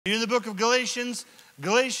You're in the book of Galatians.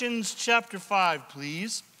 Galatians chapter 5,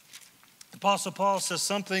 please. Apostle Paul says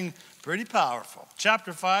something pretty powerful.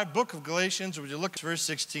 Chapter 5, book of Galatians, would you look at verse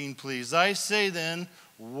 16, please? I say then,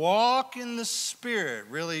 walk in the Spirit.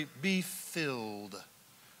 Really be filled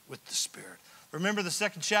with the Spirit. Remember the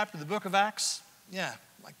second chapter of the book of Acts? Yeah,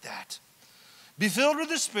 like that. Be filled with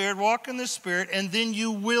the Spirit, walk in the Spirit, and then you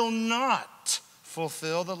will not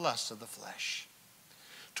fulfill the lusts of the flesh.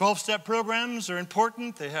 12-step programs are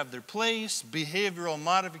important. They have their place. Behavioral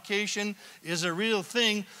modification is a real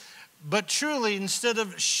thing. But truly, instead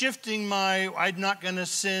of shifting my I'm not going to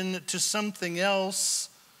sin to something else,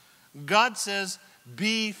 God says,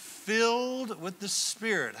 be filled with the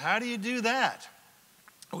Spirit. How do you do that?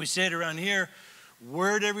 We say it around here,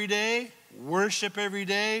 word every day, worship every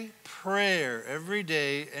day, prayer every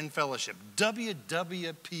day, and fellowship.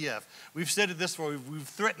 WWPF. We've said it this way. We've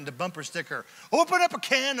threatened a bumper sticker. Open up a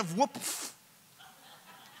can of whoop.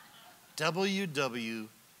 WWPF.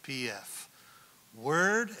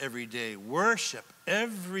 Word every day, worship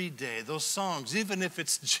every day. Those songs, even if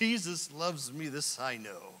it's Jesus loves me, this I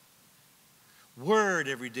know. Word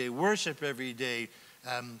every day, worship every day,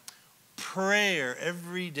 prayer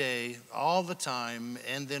every day, all the time,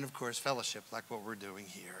 and then, of course, fellowship like what we're doing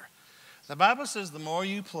here. The Bible says the more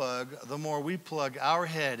you plug, the more we plug our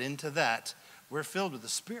head into that, we're filled with the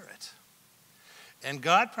Spirit. And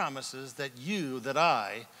God promises that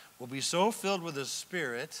I, will be so filled with the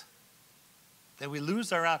Spirit that we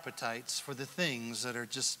lose our appetites for the things that are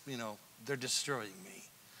just, they're destroying me.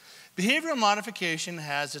 Behavioral modification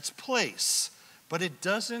has its place, but it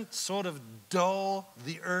doesn't sort of dull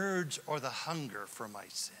the urge or the hunger for my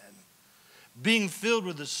sin. Being filled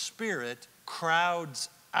with the Spirit crowds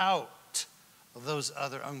out those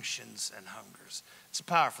other unctions and hungers. It's a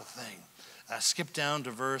powerful thing. Skip down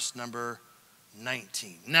to verse number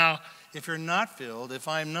 19. Now, if I'm not filled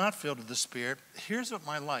with the Spirit, here's what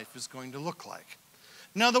my life is going to look like.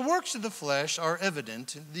 Now, the works of the flesh are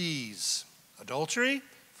evident in these: adultery,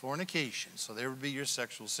 fornication. So there would be your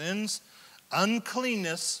sexual sins.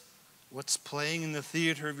 Uncleanness, what's playing in the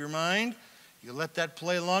theater of your mind. You let that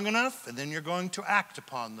play long enough, and then you're going to act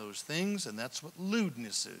upon those things, and that's what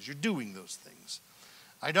lewdness is. You're doing those things.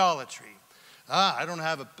 Idolatry. I don't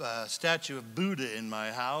have a statue of Buddha in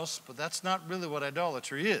my house, but that's not really what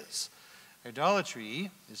idolatry is.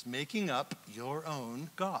 Idolatry is making up your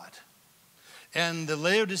own God. And the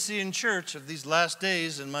Laodicean church of these last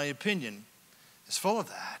days, in my opinion, is full of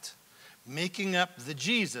that. Making up the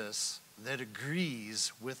Jesus that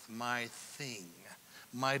agrees with my thing,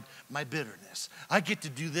 my bitterness. I get to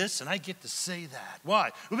do this and I get to say that.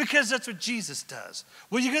 Why? Well, because that's what Jesus does.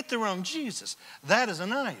 Well, you get the wrong Jesus. That is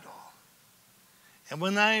an idol. And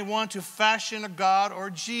when I want to fashion a God or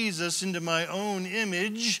Jesus into my own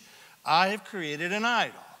image, I have created an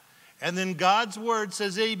idol. And then God's word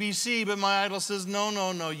says ABC, but my idol says,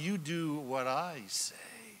 no, you do what I say.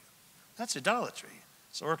 That's idolatry.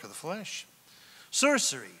 It's the work of the flesh.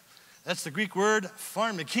 Sorcery. That's the Greek word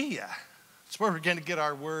pharmakia. That's where we're going to get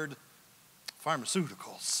our word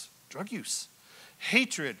pharmaceuticals, drug use.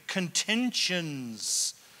 Hatred,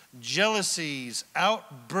 contentions, jealousies,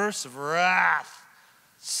 outbursts of wrath,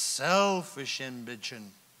 selfish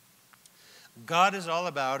ambition. God is all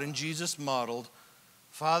about, and Jesus modeled,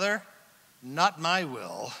 Father, not my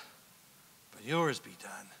will, but yours be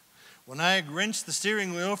done. When I wrench the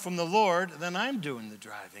steering wheel from the Lord, then I'm doing the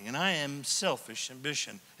driving, and I am selfish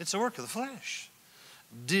ambition. It's the work of the flesh.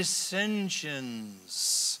 Dissensions.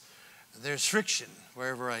 There's friction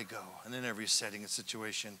wherever I go and in every setting and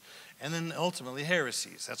situation. And then ultimately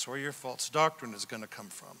heresies. That's where your false doctrine is going to come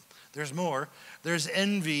from. There's more. There's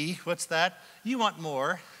envy. What's that? You want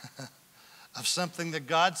more of something that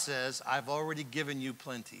God says, I've already given you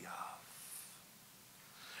plenty of.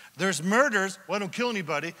 There's murders. Well, I don't kill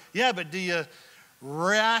anybody. Yeah, but do you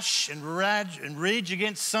rage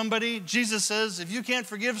against somebody? Jesus says, if you can't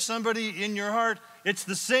forgive somebody in your heart, it's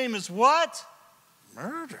the same as what?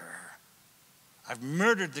 Murder. I've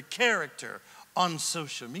murdered the character on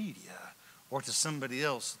social media or to somebody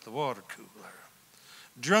else at the water cooler.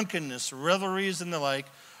 Drunkenness, revelries, and the like,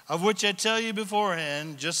 of which I tell you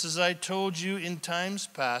beforehand, just as I told you in times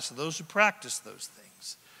past, those who practice those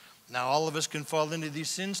things. Now, all of us can fall into these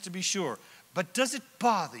sins, to be sure. But does it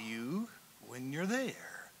bother you when you're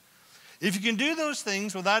there? If you can do those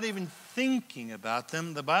things without even thinking about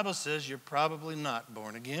them, the Bible says you're probably not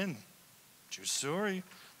born again. True story.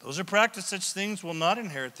 Those who practice such things will not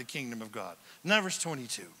inherit the kingdom of God. Now, verse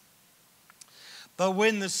 22. But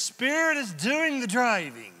when the Spirit is doing the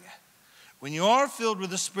driving, when you are filled with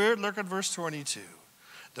the Spirit, look at verse 22.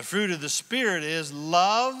 The fruit of the Spirit is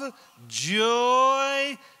love,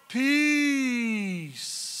 joy,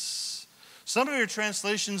 peace. Some of your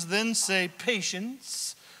translations then say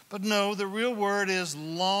patience, but no, the real word is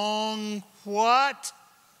long what?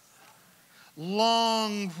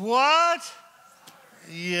 Long what?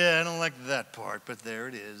 Yeah, I don't like that part, but there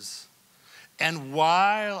it is. And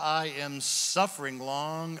while I am suffering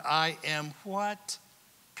long, I am what?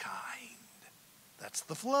 Kind. That's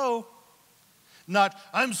the flow. Not,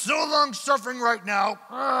 I'm so long suffering right now.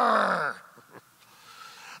 Arrgh.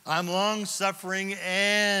 I'm long suffering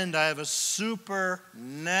and I have a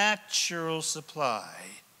supernatural supply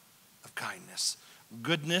of kindness,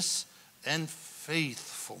 goodness, and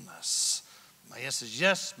faithfulness. My yes is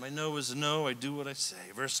yes, my no is no, I do what I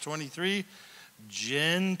say. Verse 23,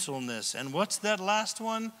 gentleness. And what's that last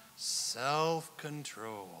one?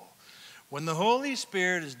 Self-control. When the Holy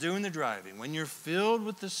Spirit is doing the driving, when you're filled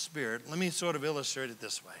with the Spirit, let me sort of illustrate it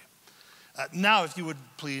this way. Now, if you would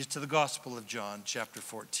please, to the Gospel of John, chapter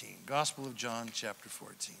 14. Gospel of John, chapter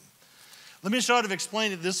 14. Let me sort of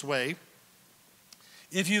explain it this way.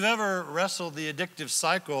 If you've ever wrestled the addictive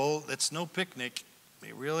cycle, it's no picnic.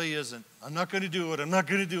 It really isn't. I'm not going to do it. I'm not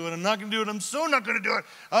going to do it. I'm not going to do it. I'm so not going to do it.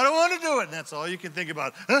 I don't want to do it. And that's all you can think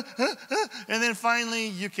about. And then finally,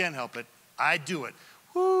 you can't help it. I do it.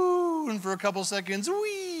 Woo! And for a couple seconds,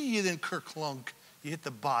 wee! And then kerklunk. You hit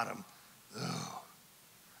the bottom. Ugh.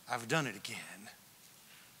 I've done it again.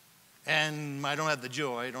 And I don't have the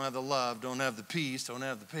joy, don't have the love, don't have the peace, don't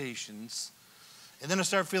have the patience. And then I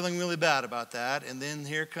start feeling really bad about that. And then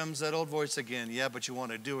here comes that old voice again. Yeah, but you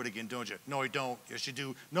want to do it again, don't you? No, I don't. Yes, you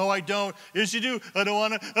do. No, I don't. Yes, you do. I don't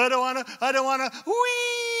want to. I don't want to. I don't want to.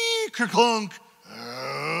 Wee! Kerklunk.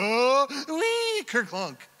 Wee!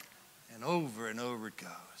 Kerklunk. And over it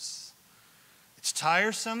goes. It's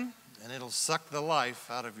tiresome, and it'll suck the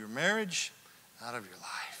life out of your marriage, out of your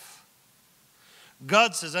life.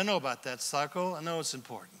 God says, I know about that cycle. I know it's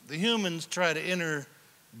important. The humans try to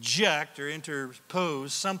interject or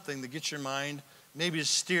interpose something that gets your mind maybe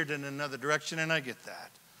steered in another direction, and I get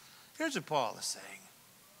that. Here's what Paul is saying.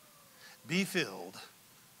 Be filled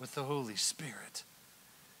with the Holy Spirit.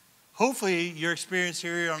 Hopefully your experience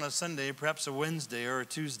here on a Sunday, perhaps a Wednesday or a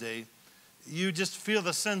Tuesday, you just feel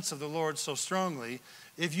the sense of the Lord so strongly.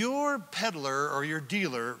 If your peddler or your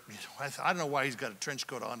dealer, I don't know why he's got a trench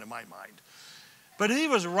coat on in my mind, but he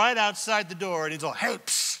was right outside the door and he's all, hey,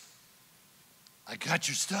 psst, I got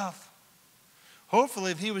your stuff.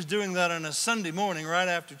 Hopefully if he was doing that on a Sunday morning right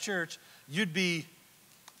after church, you'd be,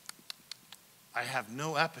 I have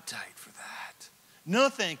no appetite for that. No,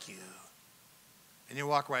 thank you. And you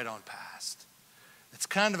walk right on past. It's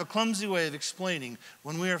kind of a clumsy way of explaining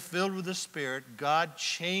when we are filled with the Spirit, God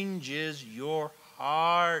changes your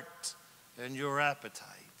heart and your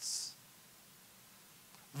appetites.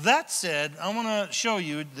 That said, I want to show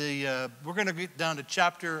you we're going to get down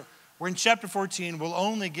to we're in chapter 14. We'll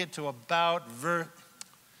only get to about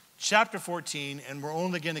chapter 14, and we're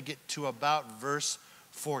only going to get to about verse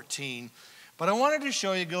 14. But I wanted to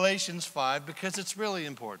show you Galatians 5 because it's really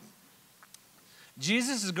important.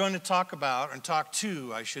 Jesus is going to talk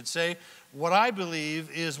to, I should say, what I believe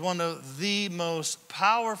is one of the most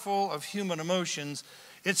powerful of human emotions.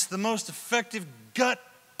 It's the most effective gut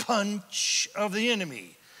punch of the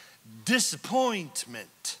enemy.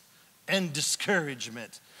 Disappointment and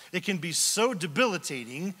discouragement. It can be so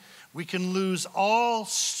debilitating, we can lose all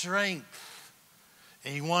strength.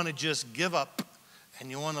 And you want to just give up,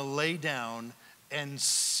 and you want to lay down and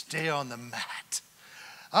stay on the mat.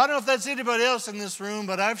 I don't know if that's anybody else in this room,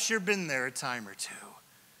 but I've sure been there a time or two.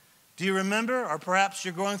 Do you remember? Or perhaps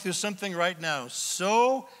you're going through something right now.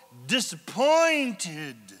 So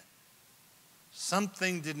disappointed.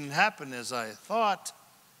 Something didn't happen as I thought.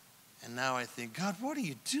 And now I think, God, what are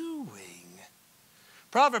you doing?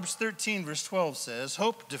 Proverbs 13 verse 12 says,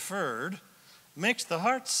 hope deferred makes the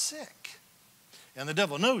heart sick. And the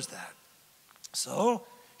devil knows that. So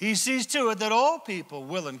he sees to it that all people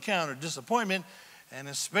will encounter disappointment, and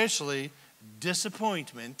especially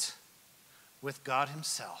disappointment with God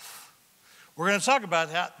himself. We're going to talk about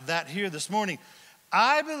that here this morning.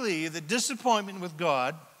 I believe that disappointment with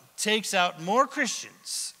God takes out more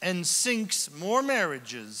Christians and sinks more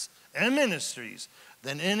marriages and ministries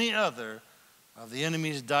than any other of the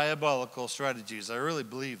enemy's diabolical strategies. I really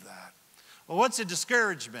believe that. Well, what's a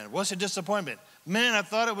discouragement? What's a disappointment? Man, I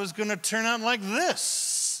thought it was going to turn out like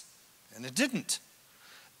this, and it didn't.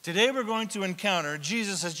 Today we're going to encounter,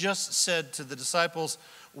 Jesus has just said to the disciples,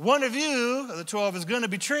 one of you, of the 12, is going to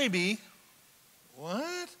betray me.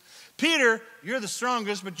 What? Peter, you're the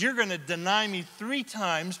strongest, but you're going to deny me 3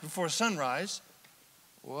 times before sunrise.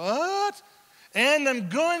 What? And I'm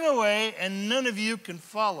going away, and none of you can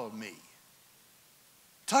follow me.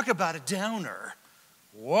 Talk about a downer.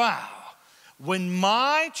 Wow. When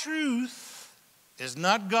my truth is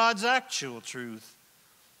not God's actual truth,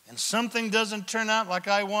 and something doesn't turn out like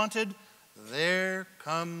I wanted, there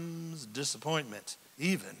comes disappointment,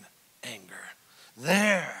 even anger.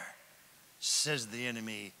 There, says the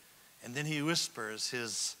enemy. And then he whispers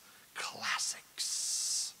his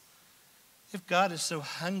classics. If God is so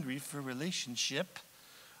hungry for relationship,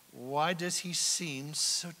 why does he seem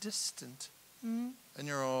so distant? And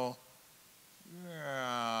you're all,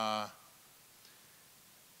 yeah.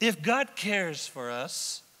 If God cares for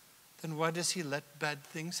us, then why does he let bad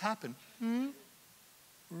things happen?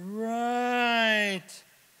 Right.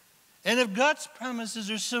 And if God's promises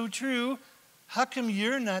are so true, how come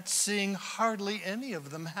you're not seeing hardly any of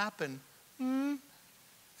them happen? And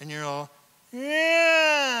you're all,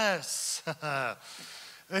 yes.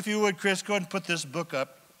 If you would, Chris, go ahead and put this book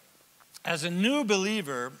up. As a new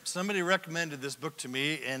believer, somebody recommended this book to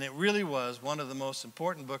me, and it really was one of the most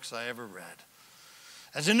important books I ever read.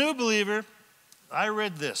 As a new believer, I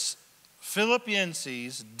read this, Philip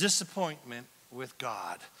Yancey's Disappointment with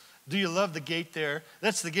God. Do you love the gate there?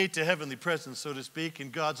 That's the gate to heavenly presence, so to speak,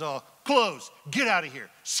 and God's all, close, get out of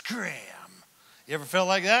here, scram. You ever felt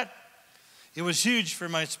like that? It was huge for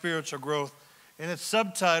my spiritual growth, and it's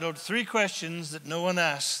subtitled, 3 Questions That No One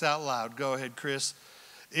Asks Out Loud. Go ahead, Chris.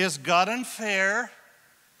 Is God unfair?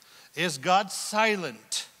 Is God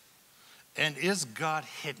silent? And is God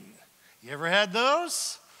hidden? You ever had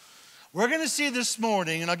those? We're going to see this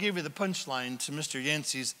morning, and I'll give you the punchline to Mr.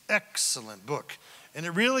 Yancey's excellent book. And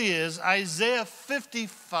it really is Isaiah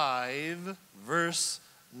 55, verse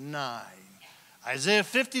 9. Isaiah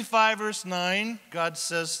 55, verse 9, God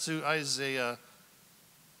says to Isaiah,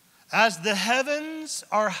 as the heavens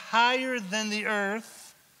are higher than the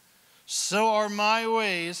earth, so are my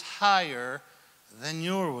ways higher than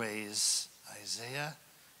your ways, Isaiah,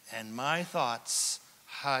 and my thoughts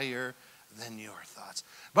higher than your thoughts.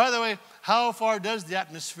 By the way, how far does the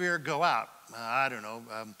atmosphere go out? I don't know.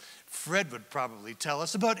 Fred would probably tell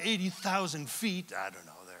us about 80,000 feet. I don't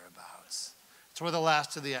know, thereabouts. It's where the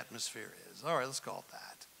last of the atmosphere is. All right, let's call it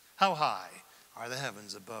that. How high are the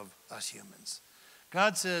heavens above us humans?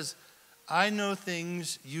 God says, I know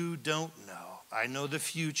things you don't know. I know the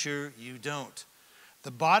future you don't.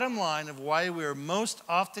 The bottom line of why we are most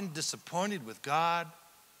often disappointed with God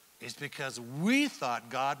is because we thought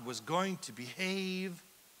God was going to behave,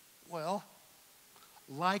 well,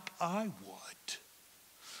 like I would.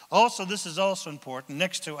 Also, this is also important.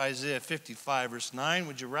 Next to Isaiah 55, verse 9,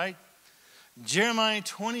 would you write? Jeremiah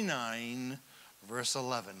 29, verse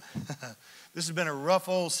 11. This has been a rough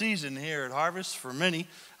old season here at Harvest for many.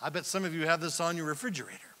 I bet some of you have this on your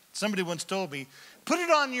refrigerator. Somebody once told me, put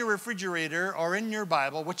it on your refrigerator or in your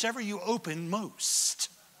Bible, whichever you open most.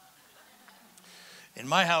 In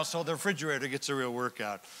my household, the refrigerator gets a real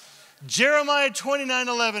workout. Jeremiah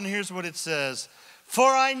 29:11, here's what it says. For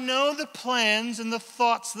I know the plans and the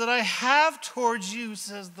thoughts that I have towards you,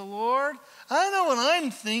 says the Lord. I know what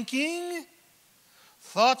I'm thinking.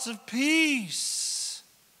 Thoughts of peace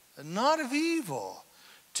and not of evil,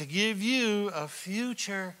 to give you a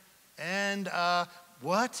future and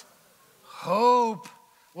what? Hope.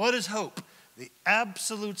 What is hope? The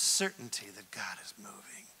absolute certainty that God is moving.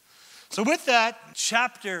 So with that,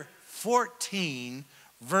 chapter 14,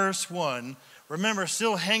 verse 1, remember,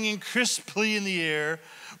 still hanging crisply in the air.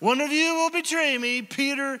 One of you will betray me.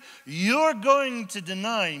 Peter, you're going to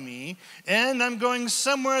deny me, and I'm going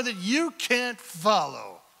somewhere that you can't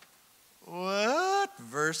follow. What?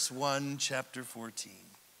 Verse 1, chapter 14.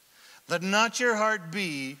 Let not your heart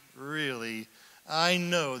be, really. I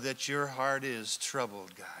know that your heart is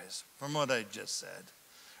troubled, guys, from what I just said.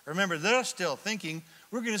 Remember, they're still thinking,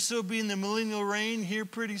 we're going to still be in the millennial reign here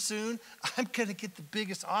pretty soon. I'm going to get the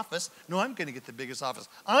biggest office. No, I'm going to get the biggest office.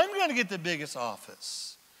 I'm going to get the biggest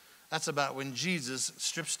office. That's about when Jesus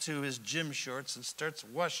strips to his gym shorts and starts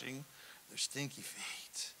washing their stinky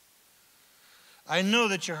feet. I know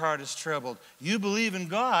that your heart is troubled. You believe in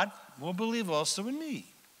God, well, believe also in me.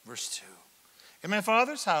 Verse 2. In my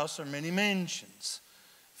Father's house are many mansions.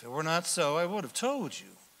 If it were not so, I would have told you.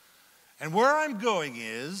 And where I'm going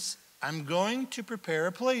is, I'm going to prepare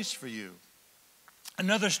a place for you.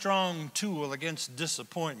 Another strong tool against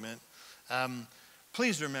disappointment.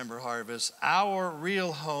 Please remember, Harvest, our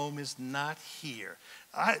real home is not here.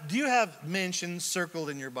 Do you have mansions circled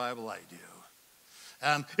in your Bible? I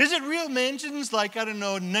do. Is it real mansions like,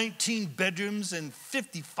 19 bedrooms and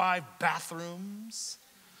 55 bathrooms?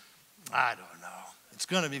 I don't know. It's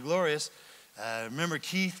going to be glorious. Remember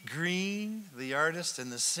Keith Green, the artist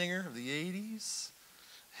and the singer of the 80s?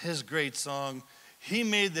 His great song, He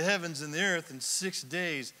Made the Heavens and the Earth in 6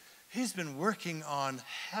 days. He's been working on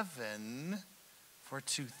heaven for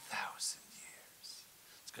 2,000 years.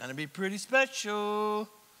 It's going to be pretty special.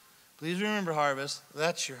 Please remember, Harvest,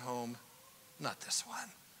 that's your home. Not this one.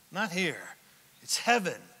 Not here. It's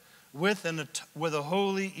heaven with a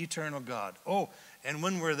holy, eternal God. Oh, and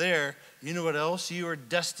when we're there, you know what else you are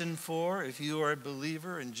destined for if you are a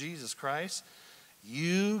believer in Jesus Christ?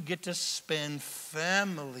 You get to spend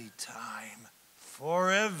family time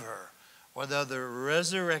forever with other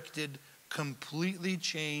resurrected, completely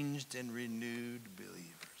changed, and renewed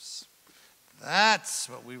believers. That's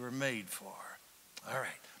what we were made for. All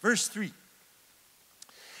right, verse 3.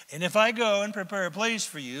 And if I go and prepare a place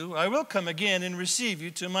for you, I will come again and receive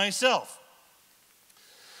you to myself,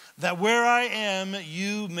 that where I am,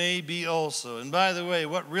 you may be also. And by the way,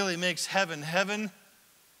 what really makes heaven heaven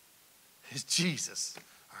is Jesus.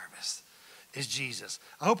 Harvest is Jesus.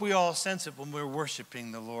 I hope we all sense it when we're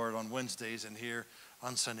worshiping the Lord on Wednesdays and here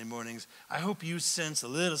on Sunday mornings. I hope you sense a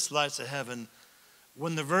little slice of heaven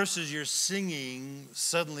when the verses you're singing,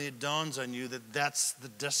 suddenly it dawns on you that that's the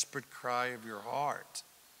desperate cry of your heart.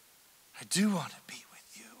 I do want to be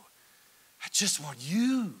with you. I just want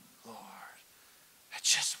you, Lord. I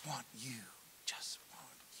just want you. Just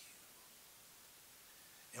want you.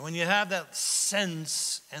 And when you have that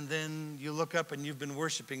sense and then you look up and you've been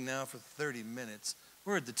worshiping now for 30 minutes,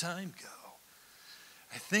 where'd the time go?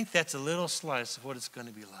 I think that's a little slice of what it's going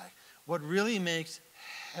to be like. What really makes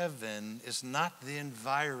heaven is not the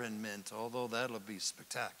environment, although that'll be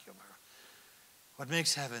spectacular. What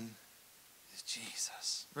makes heaven is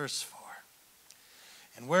Jesus. Verse 4.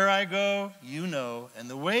 And where I go, you know, and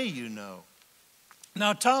the way you know.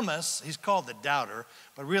 Now Thomas, he's called the doubter,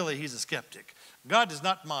 but really he's a skeptic. God does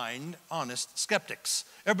not mind honest skeptics.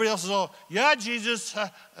 Everybody else is all, yeah, Jesus,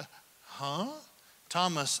 huh?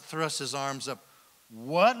 Thomas thrusts his arms up.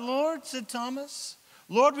 What, Lord? Said Thomas.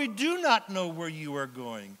 Lord, we do not know where you are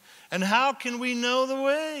going. And how can we know the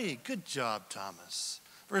way? Good job, Thomas.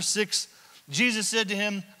 Verse 6, Jesus said to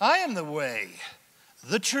him, I am the way,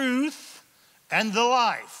 the truth, and the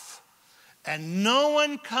life. And no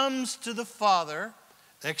one comes to the Father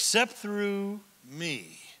except through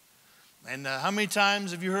me. And how many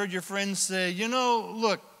times have you heard your friends say,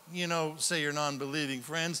 look, say your non-believing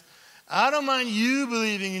friends, I don't mind you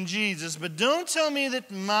believing in Jesus, but don't tell me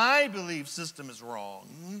that my belief system is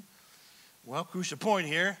wrong. Well, crucial point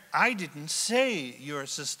here. I didn't say your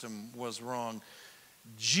system was wrong.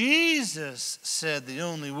 Jesus said the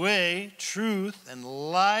only way, truth, and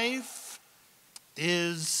life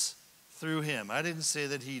is through him. I didn't say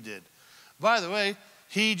that he did. By the way,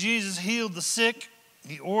 Jesus, healed the sick.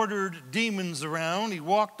 He ordered demons around. He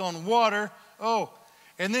walked on water. Oh,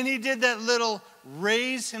 and then he did that little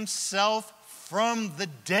raise himself from the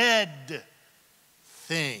dead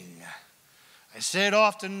thing. I say it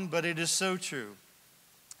often, but it is so true.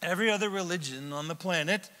 Every other religion on the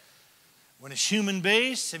planet, when it's human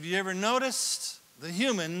based, have you ever noticed the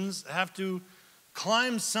humans have to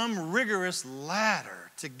climb some rigorous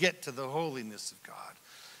ladder to get to the holiness of God?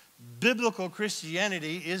 Biblical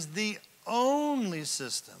Christianity is the only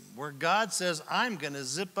system where God says, I'm going to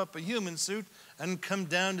zip up a human suit and come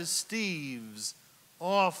down to Steve's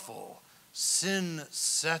awful,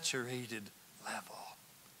 sin-saturated level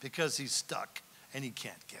because he's stuck and he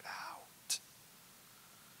can't get out.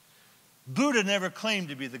 Buddha never claimed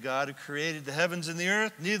to be the God who created the heavens and the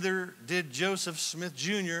earth. Neither did Joseph Smith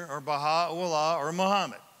Jr. or Baha'u'llah or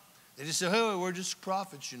Muhammad. They just said, oh, we're just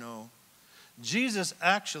prophets, Jesus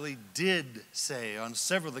actually did say on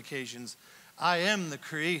several occasions, I am the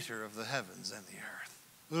creator of the heavens and the earth.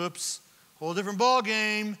 Oops, whole different ball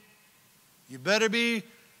game. You better be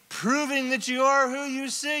proving that you are who you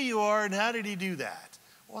say you are. And how did he do that?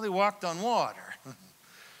 Well, he walked on water.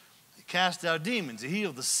 He cast out demons. He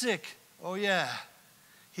healed the sick. Oh, yeah.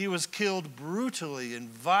 He was killed brutally and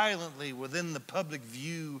violently within the public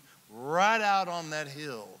view right out on that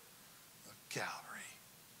hill of Calvary.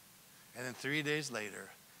 And then 3 days later,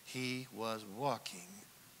 he was walking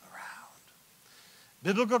around.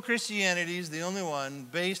 Biblical Christianity is the only one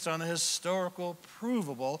based on a historical,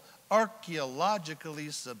 provable, archaeologically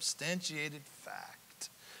substantiated fact.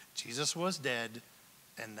 Jesus was dead,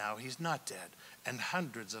 and now he's not dead. And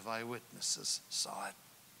hundreds of eyewitnesses saw it.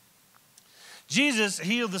 Jesus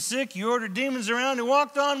healed the sick, he ordered demons around, he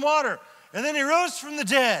walked on water, and then he rose from the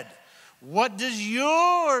dead. What does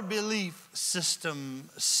your belief system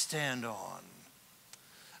stand on?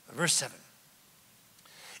 Verse 7.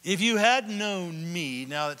 If you had known me,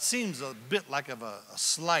 now it seems a bit like of a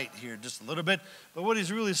slight here, just a little bit, but what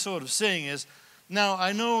he's really sort of saying is, now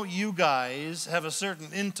I know you guys have a certain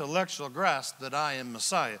intellectual grasp that I am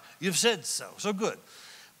Messiah. You've said so, so good.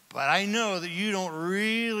 But I know that you don't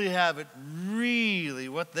really have it really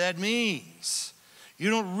what that means. You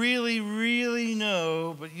don't really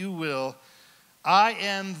know, but you will. I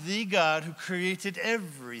am the God who created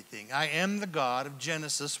everything. I am the God of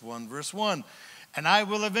Genesis 1 verse 1. And I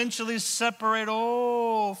will eventually separate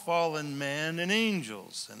all fallen men and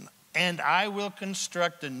angels. And I will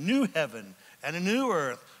construct a new heaven and a new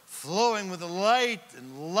earth, flowing with light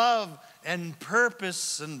and love and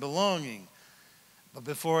purpose and belonging. But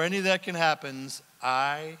before any of that can happen,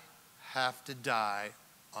 I have to die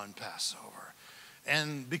on Passover.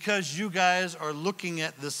 And because you guys are looking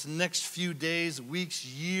at this next few days, weeks,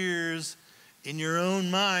 years, in your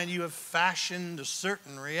own mind, you have fashioned a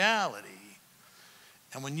certain reality.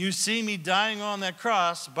 And when you see me dying on that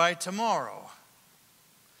cross by tomorrow,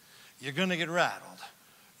 you're going to get rattled.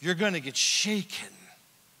 You're going to get shaken.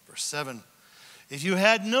 Verse 7, if you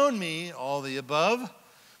had known me, all the above,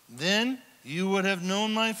 then you would have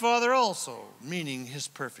known my Father also, meaning his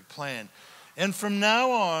perfect plan. And from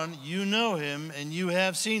now on, you know him and you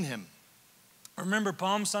have seen him. Remember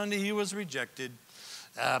Palm Sunday, he was rejected.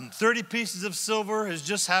 30 pieces of silver is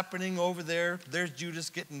just happening over there. There's Judas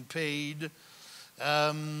getting paid.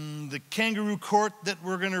 The kangaroo court that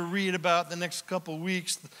we're going to read about the next couple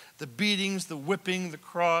weeks, the beatings, the whipping, the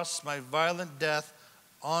cross, my violent death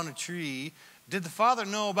on a tree. Did the Father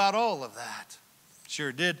know about all of that?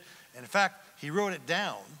 Sure did. And in fact, he wrote it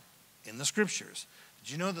down in the scriptures.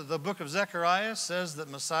 Did you know that the book of Zechariah says that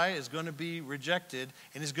Messiah is going to be rejected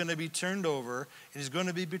and he's going to be turned over and he's going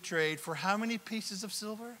to be betrayed for how many pieces of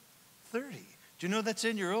silver? 30. Do you know that's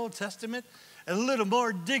in your Old Testament? A little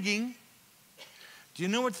more digging. Do you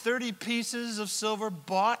know what 30 pieces of silver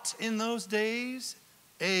bought in those days?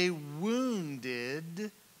 A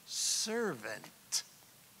wounded servant.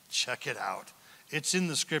 Check it out. It's in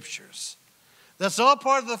the scriptures. That's all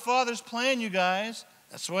part of the Father's plan, you guys.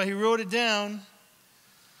 That's why he wrote it down.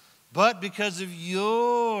 But because of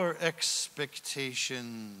your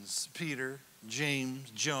expectations, Peter, James,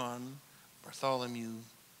 John, Bartholomew,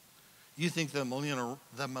 you think the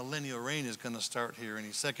millennial reign is going to start here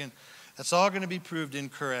any second. That's all going to be proved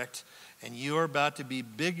incorrect, and you're about to be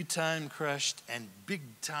big-time crushed and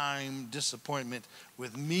big-time disappointment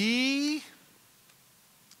with me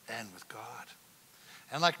and with God.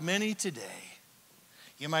 And like many today,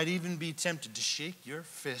 you might even be tempted to shake your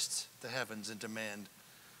fist to heavens and demand,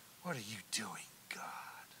 what are you doing, God?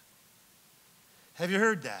 Have you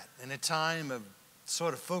heard that in a time of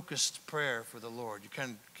sort of focused prayer for the Lord? You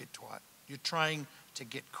kind of get quiet. You're trying to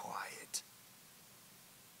get quiet.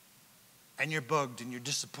 And you're bugged and you're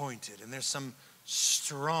disappointed. And there's some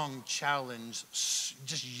strong challenge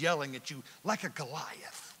just yelling at you like a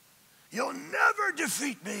Goliath. You'll never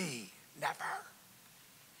defeat me. Never.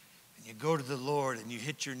 And you go to the Lord and you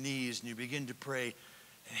hit your knees and you begin to pray.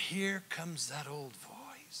 And here comes that old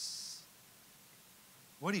voice.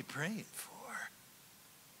 What are you praying for?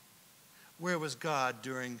 Where was God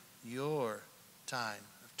during your time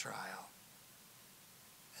of trial?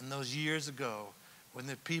 And those years ago, when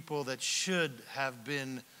the people that should have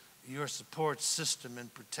been your support system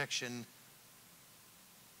and protection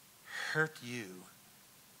hurt you,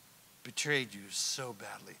 betrayed you so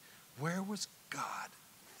badly, where was God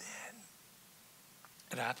then?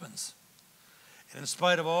 It happens. And in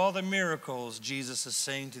spite of all the miracles Jesus is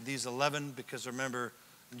saying to these 11, because remember,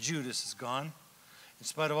 Judas is gone. In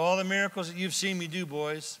spite of all the miracles that you've seen me do,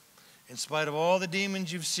 boys, in spite of all the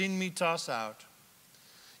demons you've seen me toss out,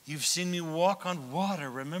 you've seen me walk on water,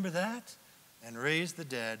 remember that? And raise the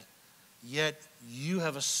dead. Yet you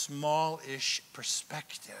have a small-ish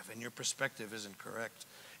perspective, and your perspective isn't correct.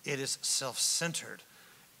 It is self-centered,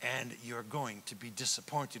 and you're going to be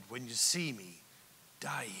disappointed when you see me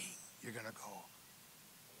dying. You're going to go,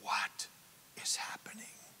 what is happening?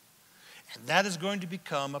 And that is going to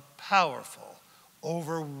become a powerful,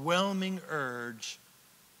 overwhelming urge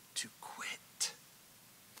to quit.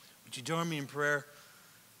 Would you join me in prayer?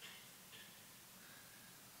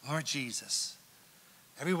 Lord Jesus,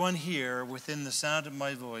 everyone here within the sound of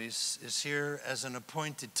my voice is here as an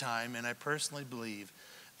appointed time, and I personally believe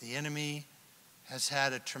the enemy has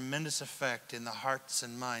had a tremendous effect in the hearts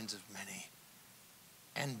and minds of many.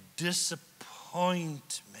 And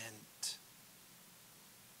disappointment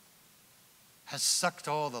has sucked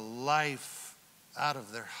all the life out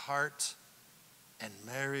of their heart and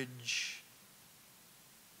marriage.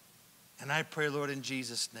 And I pray, Lord, in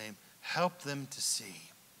Jesus' name, help them to see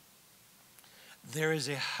there is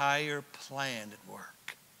a higher plan at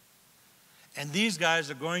work. And these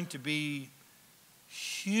guys are going to be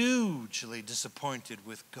hugely disappointed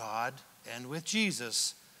with God and with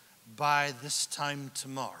Jesus by this time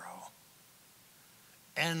tomorrow.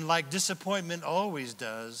 And like disappointment always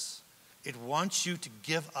does, it wants you to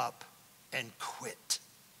give up and quit.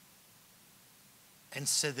 And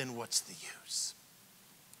so then what's the use?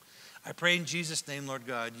 I pray in Jesus' name, Lord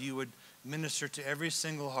God, you would minister to every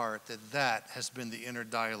single heart that has been the inner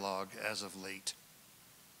dialogue as of late.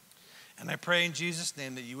 And I pray in Jesus'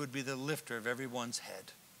 name that you would be the lifter of everyone's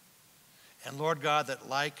head. And Lord God, that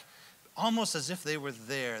like, almost as if they were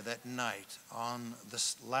there that night on the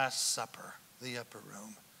Last Supper, the upper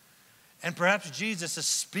room. And perhaps Jesus is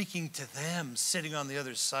speaking to them, sitting on the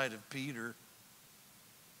other side of Peter.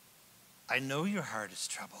 I know your heart is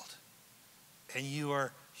troubled, and you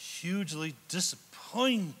are hugely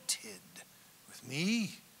disappointed with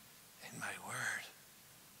me and my word.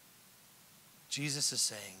 Jesus is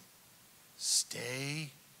saying,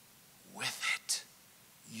 stay with it.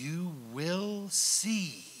 You will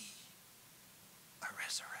see a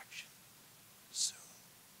resurrection soon.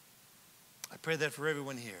 I pray that for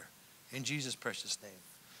everyone here. In Jesus' precious name,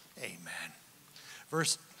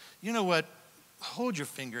 amen. You know what? Hold your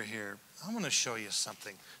finger here. I want to show you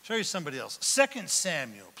something. Show you somebody else. 2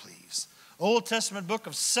 Samuel, please. Old Testament book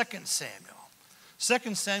of 2 Samuel.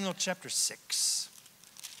 2 Samuel chapter 6.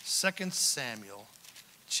 2 Samuel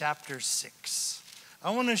chapter 6.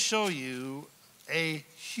 I want to show you a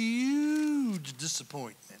huge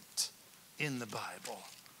disappointment in the Bible.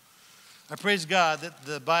 I praise God that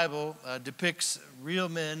the Bible depicts real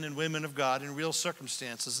men and women of God in real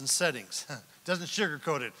circumstances and settings. Doesn't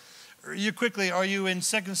sugarcoat it. Are you in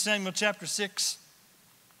 2 Samuel chapter 6?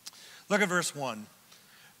 Look at verse 1.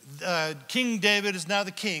 King David is now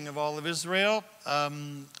the king of all of Israel.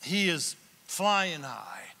 He is flying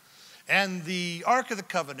high. And the Ark of the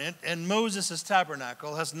Covenant and Moses'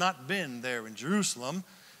 tabernacle has not been there in Jerusalem.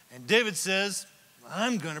 And David says,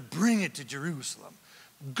 I'm going to bring it to Jerusalem.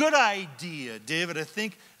 Good idea, David. I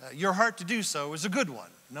think your heart to do so is a good one.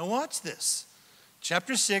 Now watch this.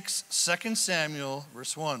 Chapter 6, 2 Samuel,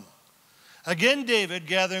 verse 1. Again, David,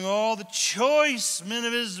 gathering all the choice men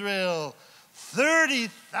of Israel,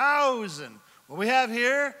 30,000. What we have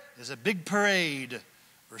here is a big parade.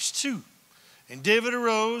 Verse 2. And David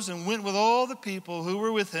arose and went with all the people who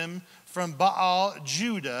were with him from Baal,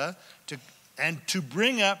 Judah, to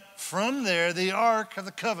bring up from there the Ark of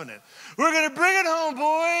the Covenant. We're going to bring it home,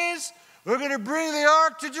 boys. We're going to bring the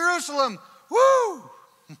Ark to Jerusalem. Woo!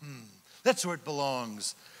 That's where it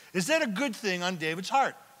belongs. Is that a good thing on David's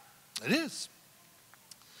heart? It is.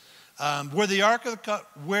 Where the Ark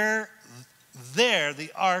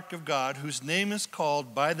of God, whose name is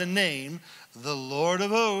called by the name, the Lord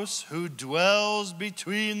of hosts, who dwells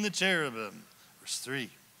between the cherubim. Verse 3.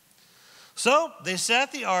 So they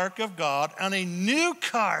set the Ark of God on a new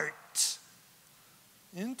cart.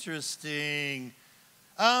 Interesting.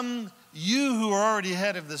 You who are already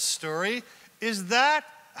ahead of this story, is that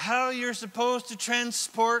how you're supposed to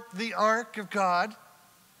transport the Ark of God?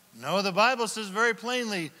 No, the Bible says very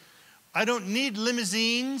plainly, I don't need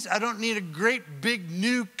limousines. I don't need a great big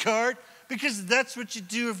new cart, because that's what you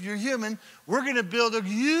do if you're human. We're going to build a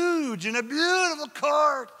huge and a beautiful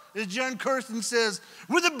cart, as John Carson says,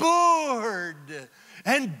 with a board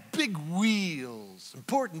and big wheels,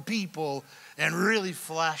 important people, and really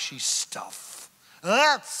flashy stuff.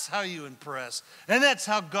 That's how you impress, and that's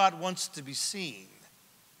how God wants to be seen.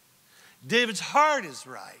 David's heart is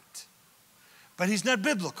right, but he's not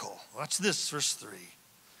biblical. Watch this, verse 3.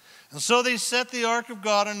 And so they set the Ark of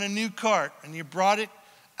God on a new cart, and he brought it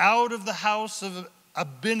out of the house of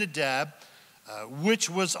Abinadab, which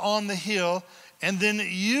was on the hill, and then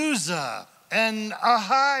Uzzah and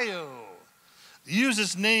Ahio.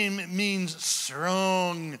 Uzzah's name means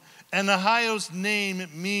strong, and Ahio's name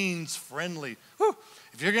means friendly. Whew.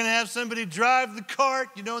 If you're going to have somebody drive the cart,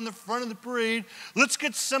 in the front of the parade, let's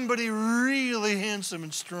get somebody really handsome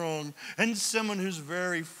and strong and someone who's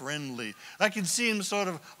very friendly. I can see him sort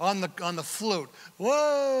of on the float.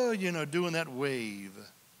 Whoa, doing that wave.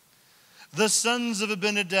 The sons of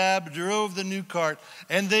Abinadab drove the new cart,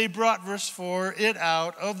 and they brought, verse 4, it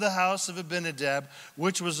out of the house of Abinadab,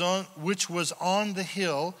 which was on the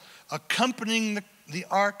hill, accompanying the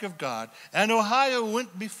ark of God. And Ahio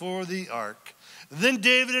went before the ark. Then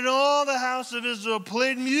David and all the house of Israel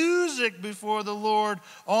played music before the Lord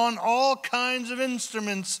on all kinds of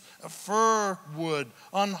instruments of fir wood,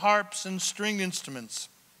 on harps and stringed instruments.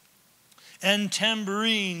 and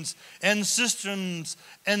tambourines and cisterns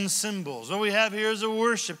and cymbals. What we have here is a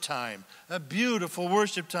worship time, a beautiful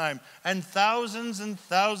worship time, and thousands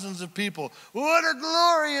of people. What a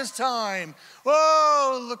glorious time.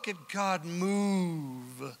 Oh, look at God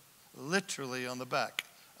move, literally on the back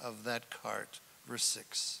of that cart. Verse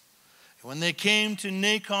 6. When they came to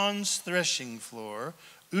Nachon's threshing floor,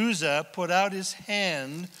 Uzzah put out his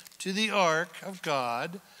hand to the ark of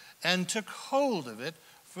God and took hold of it,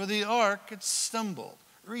 for the ark had stumbled.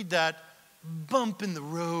 Read that, bump in the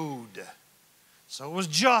road. So it was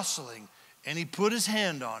jostling, and he put his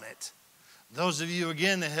hand on it. Those of you,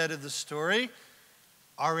 again, ahead of the story,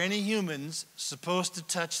 are any humans supposed to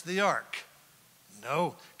touch the ark?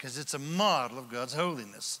 No, because it's a model of God's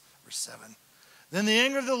holiness. Verse 7. Then the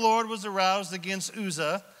anger of the Lord was aroused against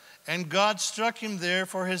Uzzah, and God struck him there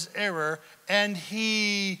for his error, and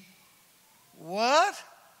he, what?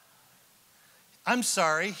 I'm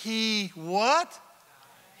sorry, he what?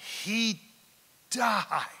 He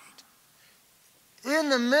died. In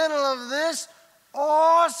the middle of this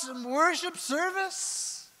awesome worship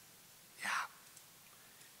service? Yeah.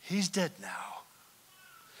 He's dead now.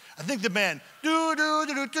 I think the band, do, do,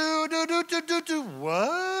 do, do, do, do, do, do, do,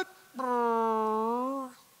 what?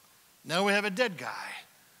 Now we have a dead guy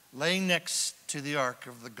laying next to the ark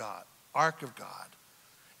of God.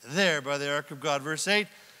 There by the ark of God. Verse 8,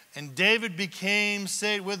 and David became,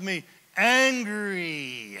 say it with me,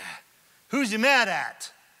 angry. Who's he mad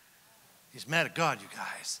at? He's mad at God, you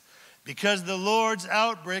guys. Because the Lord's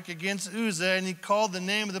outbreak against Uzzah, and he called the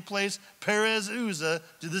name of the place Perez Uzzah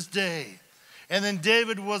to this day. And then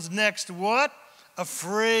David was next, what?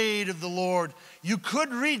 Afraid of the Lord. You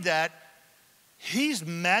could read that. He's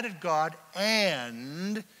mad at God,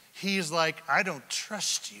 and he's like, I don't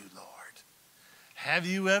trust you, Lord. Have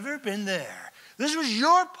you ever been there? This was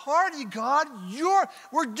your party, God.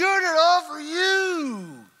 We're doing it all for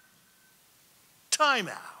you. Time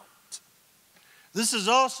out. This is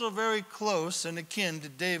also very close and akin to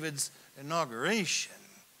David's inauguration.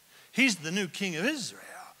 He's the new king of Israel.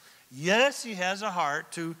 Yes, he has a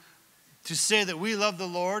heart to say that we love the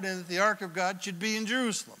Lord and that the ark of God should be in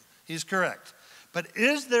Jerusalem. He's correct. But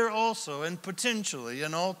is there also and potentially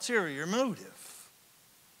an ulterior motive?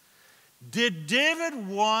 Did David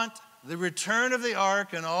want the return of the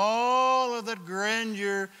ark and all of that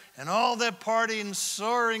grandeur and all that party and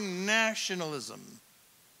soaring nationalism?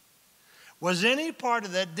 Was any part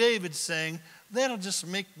of that David saying, that'll just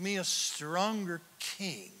make me a stronger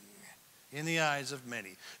king in the eyes of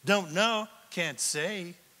many? Don't know, can't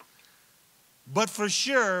say. But for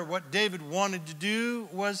sure, what David wanted to do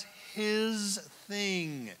was his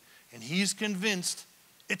thing. And he's convinced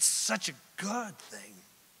it's such a good thing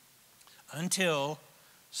until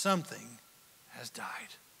something has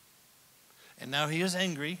died. And now he is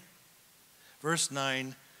angry. Verse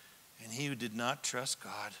 9, and he who did not trust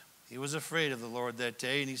God, he was afraid of the Lord that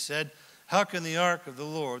day, and he said, how can the ark of the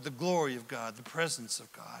Lord, the glory of God, the presence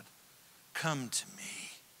of God, come to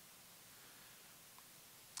me?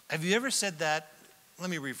 Have you ever said that? Let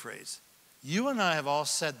me rephrase. You and I have all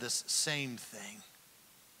said this same thing.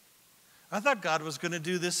 I thought God was going to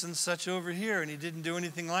do this and such over here, and he didn't do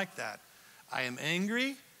anything like that. I am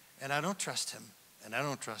angry, and I don't trust him, and I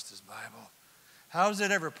don't trust his Bible. How is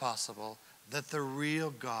it ever possible that the real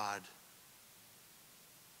God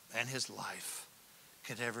and his life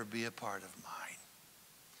could ever be a part of mine?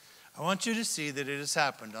 I want you to see that it has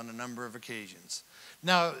happened on a number of occasions.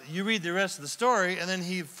 Now, you read the rest of the story, and then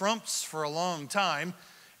he frumps for a long time,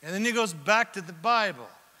 and then he goes back to the Bible.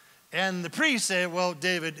 And the priests say, well,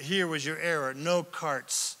 David, here was your error. No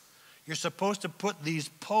carts. You're supposed to put these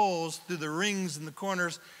poles through the rings in the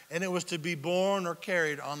corners, and it was to be borne or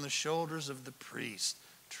carried on the shoulders of the priest.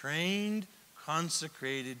 Trained,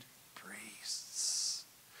 consecrated priests.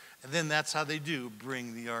 And then that's how they do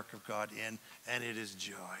bring the ark of God in, and it is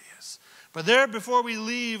joyous. But there, before we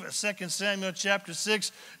leave 2 Samuel chapter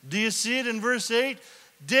 6, do you see it in verse 8?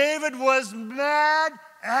 David was mad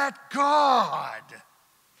at God.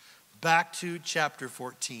 Back to chapter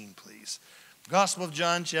 14, please. Gospel of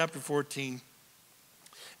John, chapter 14.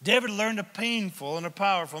 David learned a painful and a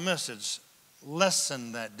powerful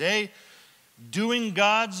lesson that day, doing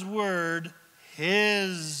God's word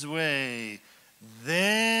his way.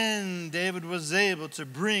 Then David was able to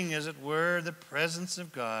bring, as it were, the presence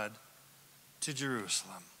of God to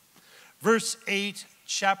Jerusalem. Verse 8,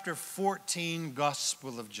 chapter 14,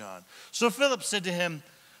 Gospel of John. So Philip said to him,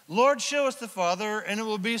 Lord, show us the Father, and it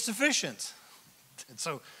will be sufficient. And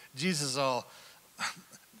so Jesus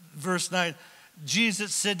verse 9,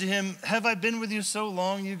 Jesus said to him, have I been with you so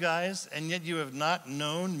long, you guys, and yet you have not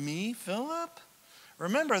known me, Philip?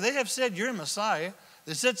 Remember, they have said you're Messiah.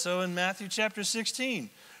 They said so in Matthew chapter 16.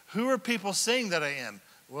 Who are people saying that I am?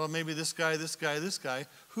 Well, maybe this guy, this guy, this guy.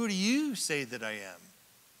 Who do you say that I am?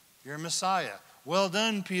 You're a Messiah. Well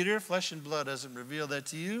done, Peter. Flesh and blood hasn't revealed that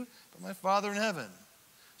to you, but my Father in heaven.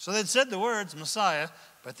 So they'd said the words Messiah,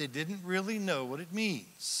 but they didn't really know what it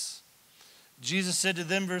means. Jesus said to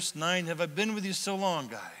them, verse 9, have I been with you so long,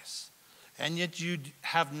 guys, and yet you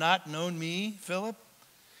have not known me, Philip?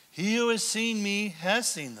 He who has seen me has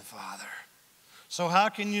seen the Father. So how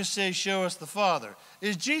can you say, show us the Father?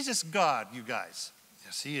 Is Jesus God, you guys?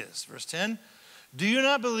 Yes, he is. Verse 10, do you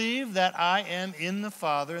not believe that I am in the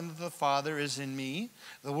Father and that the Father is in me?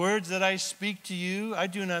 The words that I speak to you, I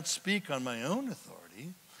do not speak on my own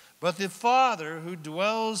authority, but the Father who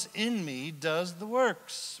dwells in me does the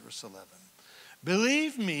works. Verse 11.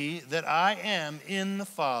 Believe me that I am in the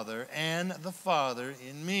Father and the Father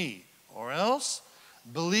in me. Or else,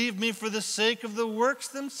 believe me for the sake of the works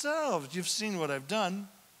themselves. You've seen what I've done.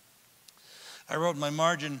 I wrote in my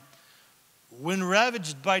margin, when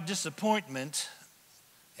ravaged by disappointment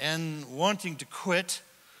and wanting to quit,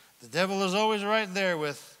 the devil is always right there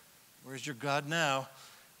with, where's your God now?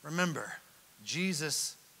 Remember,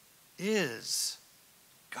 Jesus is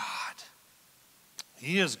God.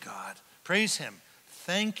 He is God. Praise him.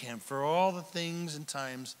 Thank him for all the things and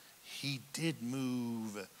times he did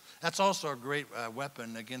move. That's also a great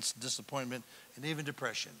weapon against disappointment and even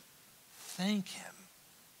depression. Thank him.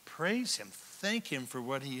 Praise him. Thank him for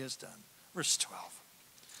what he has done. Verse 12.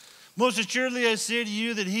 Most assuredly I say to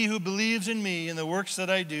you that he who believes in me and the works that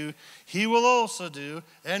I do, he will also do,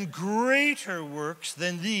 and greater works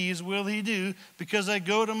than these will he do, because I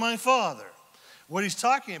go to my Father. What he's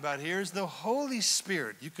talking about here is the Holy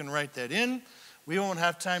Spirit. You can write that in. We won't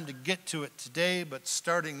have time to get to it today, but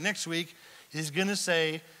starting next week, he's going to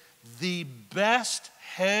say the best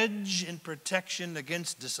hedge and protection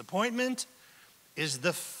against disappointment is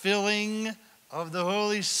the filling of the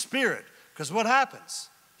Holy Spirit. Because what happens?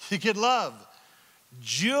 You get love,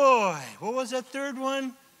 joy. What was that third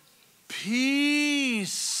one?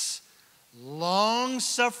 Peace,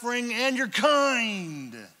 long-suffering, and you're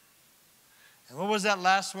kind. And what was that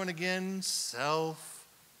last one again?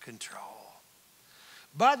 Self-control.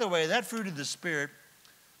 By the way, that fruit of the Spirit,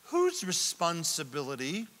 whose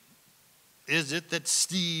responsibility is it that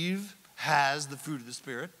Steve has the fruit of the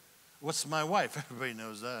Spirit? What's my wife? Everybody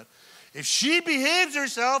knows that. If she behaves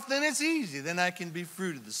herself, then it's easy. Then I can be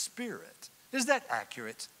fruit of the Spirit. Is that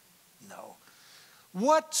accurate? No.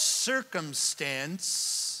 What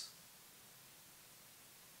circumstance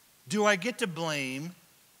do I get to blame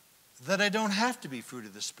that I don't have to be fruit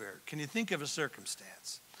of the Spirit? Can you think of a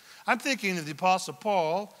circumstance? I'm thinking of the Apostle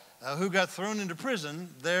Paul, who got thrown into prison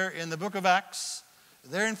there in the book of Acts,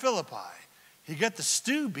 there in Philippi. He got the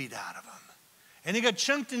stew beat out of him, and he got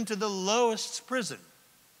chunked into the lowest prison.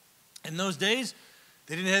 In those days,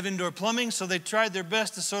 they didn't have indoor plumbing, so they tried their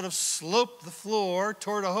best to sort of slope the floor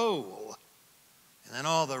toward a hole. And then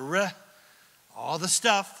all the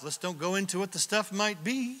stuff, let's don't go into what the stuff might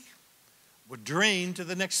be, would drain to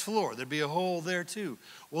the next floor. There'd be a hole there too.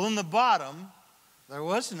 Well, in the bottom, there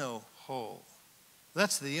was no hole.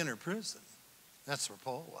 That's the inner prison. That's where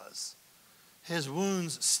Paul was. His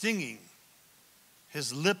wounds stinging,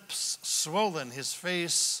 his lips swollen, his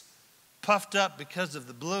face puffed up because of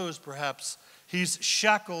the blows perhaps. He's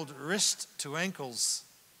shackled wrist to ankles.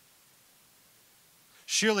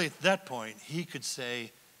 Surely at that point he could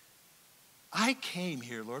say, I came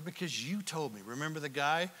here, Lord, because you told me. Remember the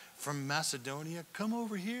guy from Macedonia? Come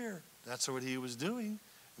over here. That's what he was doing.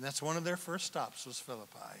 And that's one of their first stops was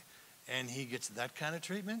Philippi. And he gets that kind of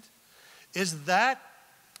treatment. Is that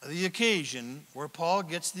the occasion where Paul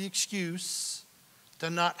gets the excuse to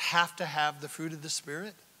not have to have the fruit of the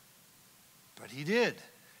Spirit? But he did.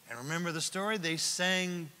 And remember the story? They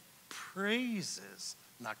sang praises,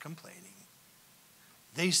 not complaining.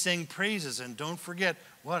 They sang praises, and don't forget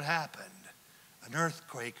what happened. An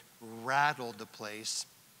earthquake rattled the place.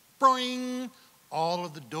 Boing! All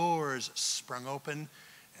of the doors sprung open.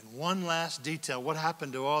 And one last detail, what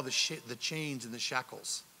happened to all the chains and the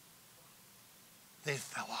shackles? They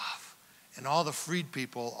fell off. And all the freed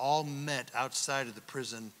people all met outside of the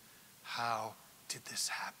prison. How did this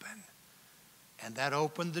happen? And that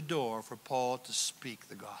opened the door for Paul to speak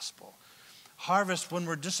the gospel. Harvest, when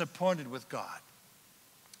we're disappointed with God,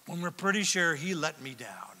 when we're pretty sure he let me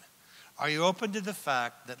down, are you open to the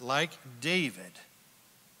fact that, like David,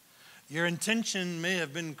 your intention may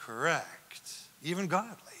have been correct, even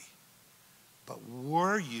godly, but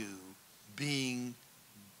were you being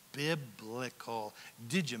biblical?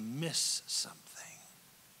 Did you miss something?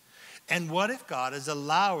 And what if God is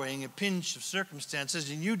allowing a pinch of circumstances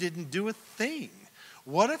and you didn't do a thing?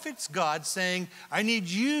 What if it's God saying, I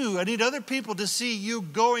need other people to see you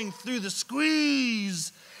going through the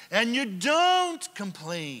squeeze, and you don't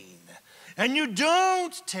complain, and you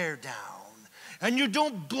don't tear down, and you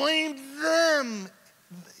don't blame them,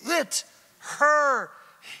 her,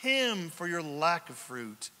 him for your lack of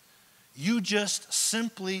fruit. You just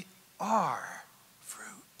simply are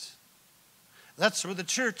fruit. That's where the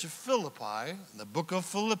church of Philippi, the book of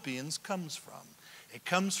Philippians, comes from. It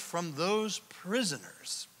comes from those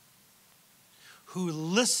prisoners who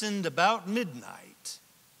listened about midnight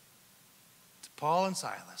to Paul and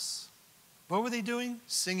Silas. What were they doing?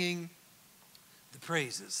 Singing the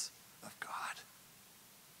praises of God.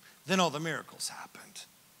 Then all the miracles happened.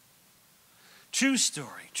 True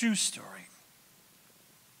story, true story.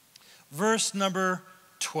 Verse number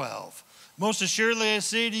 12. Most assuredly I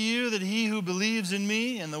say to you that he who believes in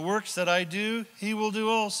me and the works that I do, he will do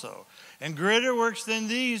also. And greater works than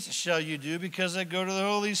these shall you do, because I go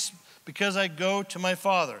to my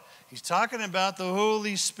Father. He's talking about the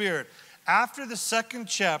Holy Spirit. After the second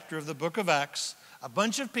chapter of the book of Acts, a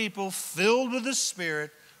bunch of people filled with the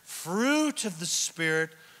Spirit, fruit of the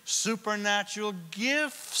Spirit, supernatural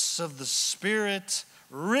gifts of the Spirit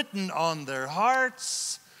written on their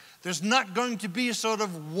hearts. There's not going to be a sort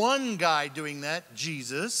of one guy doing that,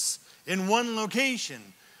 Jesus, in one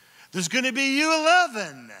location. There's going to be you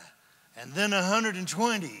 11. And then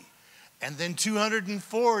 120, and then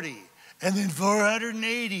 240, and then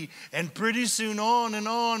 480, and pretty soon on and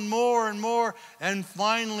on, more and more, and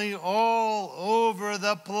finally all over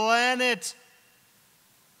the planet.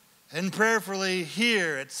 And prayerfully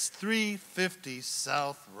here, it's 350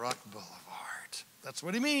 South Rock Boulevard. That's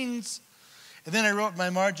what he means. And then I wrote my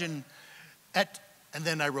margin and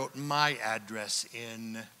then I wrote my address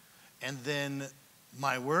in, and then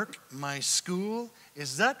my work, my school.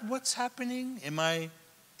 Is that what's happening? Am I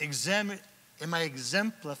exemplifying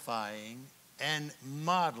and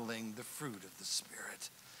modeling the fruit of the Spirit?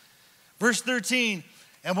 Verse 13,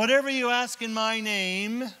 and whatever you ask in my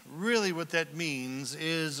name, really what that means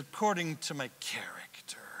is according to my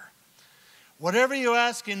character. Whatever you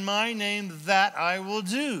ask in my name, that I will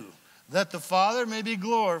do, that the Father may be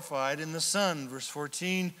glorified in the Son. Verse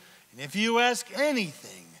 14, and if you ask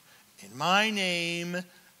anything in my name,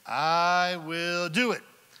 I will do it.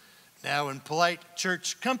 Now, in polite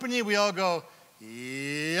church company, we all go,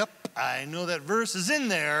 yep, I know that verse is in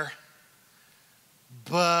there,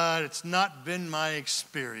 but it's not been my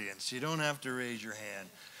experience. You don't have to raise your hand.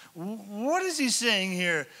 What is he saying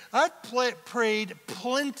here? I've prayed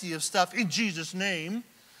plenty of stuff in Jesus' name.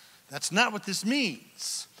 That's not what this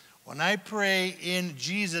means. When I pray in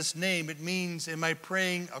Jesus' name, it means, am I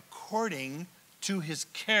praying according to his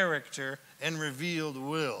character and revealed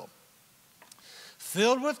will?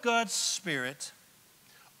 Filled with God's Spirit,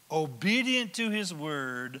 obedient to his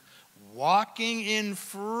word, walking in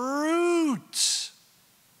fruit.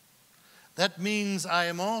 That means I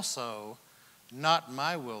am also, not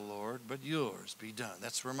my will, Lord, but yours be done.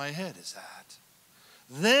 That's where my head is at.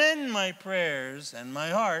 Then my prayers and my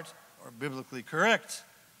heart are biblically correct.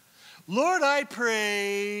 Lord, I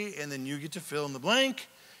pray, and then you get to fill in the blank,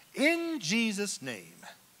 in Jesus' name.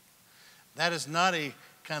 That is not a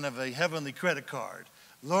kind of a heavenly credit card.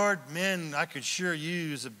 Lord, man, I could sure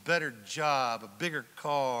use a better job, a bigger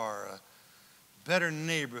car, a better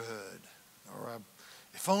neighborhood, or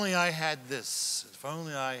if only I had this, if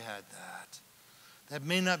only I had that. That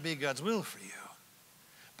may not be God's will for you.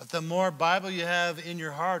 But the more Bible you have in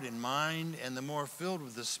your heart and mind, and the more filled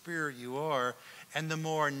with the Spirit you are, and the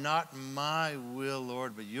more not my will,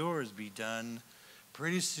 Lord, but yours be done,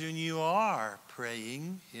 pretty soon you are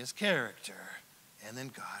praying his character. And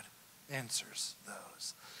then God answers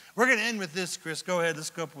those. We're going to end with this, Chris. Go ahead. Let's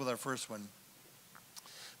go up with our first one.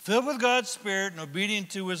 Filled with God's Spirit and obedient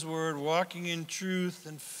to his word, walking in truth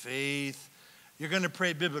and faith. You're going to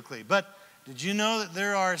pray biblically. But did you know that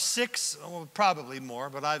there are 6, well, probably more,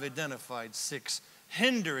 but I've identified 6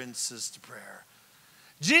 hindrances to prayer?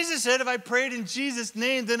 Jesus said, if I prayed in Jesus'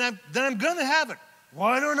 name, then I'm going to have it.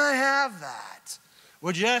 Why don't I have that?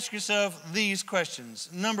 Would you ask yourself these questions?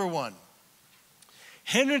 Number 1,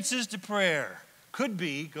 hindrances to prayer could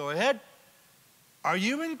be, go ahead, are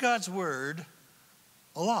you in God's word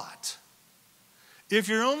a lot? If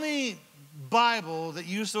your only Bible that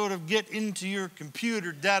you sort of get into your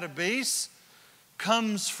computer database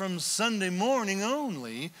comes from Sunday morning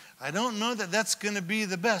only, I don't know that that's going to be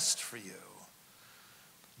the best for you.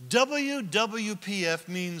 WWPF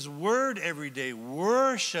means word every day,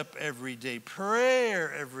 worship every day,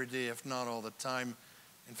 prayer every day, if not all the time,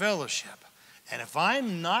 and fellowship. And if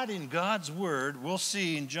I'm not in God's word, we'll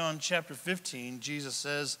see in John chapter 15, Jesus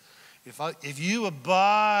says, if you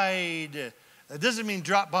abide, that doesn't mean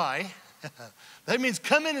drop by. That means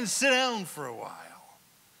come in and sit down for a while.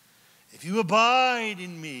 If you abide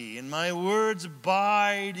in me and my words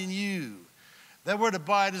abide in you. That word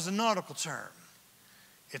abide is a nautical term.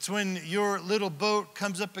 It's when your little boat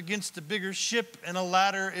comes up against a bigger ship and a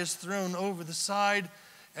ladder is thrown over the side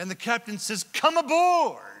and the captain says, come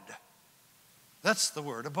aboard. That's the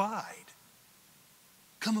word abide.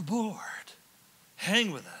 Come aboard.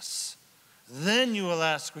 Hang with us. Then you will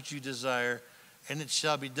ask what you desire and it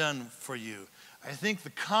shall be done for you. I think the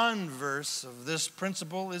converse of this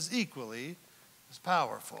principle is equally as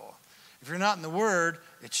powerful. If you're not in the Word,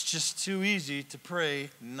 it's just too easy to pray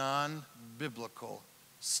non-biblical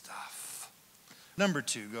stuff. Number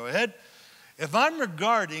 2, go ahead. If I'm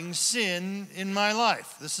regarding sin in my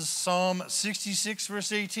life, this is Psalm 66,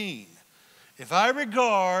 verse 18. If I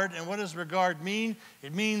regard, and what does regard mean?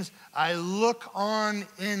 It means I look on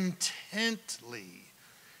intently.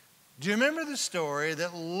 Do you remember the story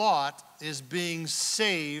that Lot is being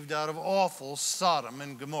saved out of awful Sodom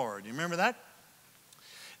and Gomorrah? Do you remember that?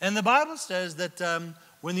 And the Bible says that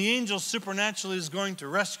when the angel supernaturally is going to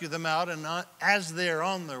rescue them out, and as they're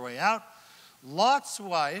on their way out, Lot's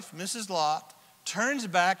wife, Mrs. Lot, turns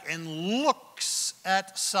back and looks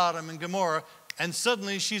at Sodom and Gomorrah, and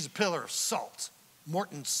suddenly she's a pillar of salt,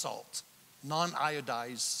 Morton salt,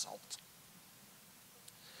 non-iodized salt.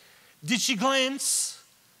 Did she glance?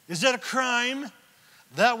 Is that a crime?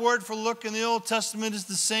 That word for look in the Old Testament is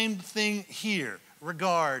the same thing here,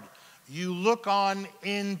 regard. You look on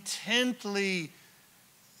intently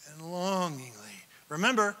and longingly.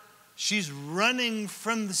 Remember, she's running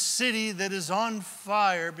from the city that is on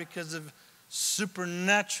fire because of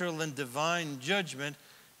supernatural and divine judgment.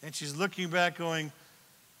 And she's looking back going,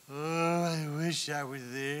 oh, I wish I were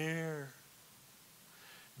there.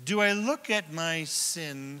 Do I look at my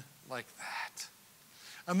sin like that?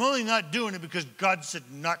 I'm only not doing it because God said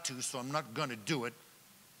not to, so I'm not going to do it.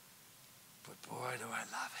 But boy, do I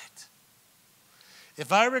love it.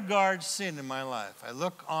 If I regard sin in my life, I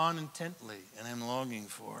look on intently and am longing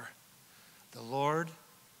for, the Lord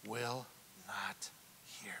will not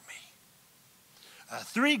hear me.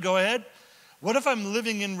 3, go ahead. What if I'm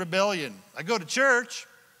living in rebellion? I go to church,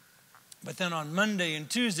 but then on Monday and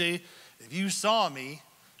Tuesday, if you saw me,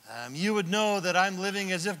 you would know that I'm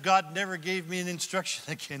living as if God never gave me an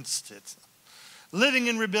instruction against it. Living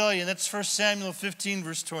in rebellion, that's 1 Samuel 15,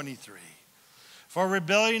 verse 23. For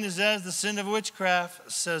rebellion is as the sin of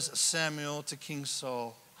witchcraft, says Samuel to King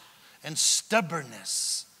Saul. And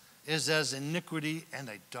stubbornness is as iniquity and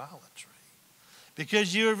idolatry.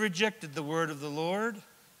 Because you have rejected the word of the Lord,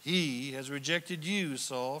 he has rejected you,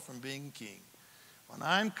 Saul, from being king. When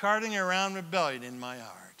I'm carting around rebellion in my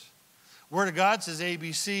heart, Word of God says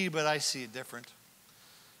ABC, but I see it different.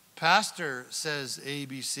 Pastor says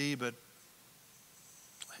ABC, but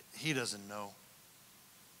he doesn't know.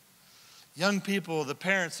 Young people, the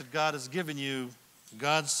parents that God has given you,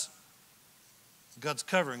 God's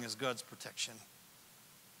covering is God's protection.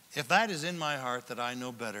 If that is in my heart that I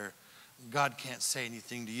know better, God can't say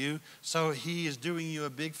anything to you. So he is doing you a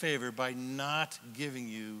big favor by not giving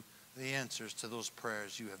you the answers to those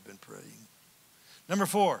prayers you have been praying. Number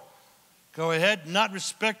 4, go ahead, not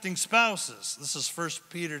respecting spouses. This is 1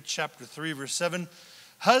 Peter chapter 3, verse 7.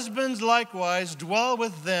 Husbands likewise dwell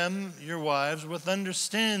with them, your wives, with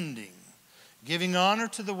understanding, giving honor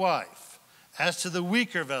to the wife as to the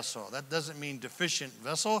weaker vessel. That doesn't mean deficient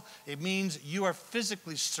vessel. It means you are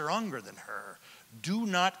physically stronger than her. Do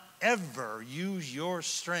not ever use your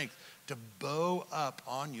strength to bow up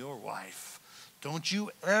on your wife. Don't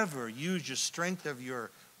you ever use your strength of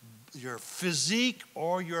your physique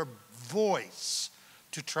or your voice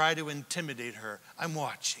to try to intimidate her. I'm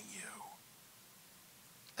watching you.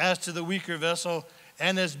 As to the weaker vessel,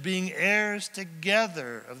 and as being heirs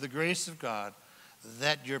together of the grace of God,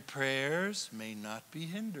 that your prayers may not be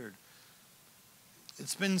hindered.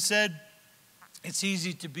 It's been said, it's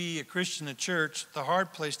easy to be a Christian at church. The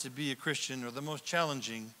hard place to be a Christian, or the most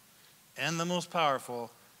challenging and the most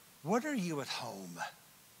powerful, what are you at home?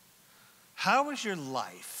 How is your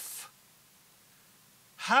life?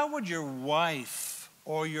 How would your wife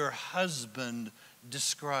or your husband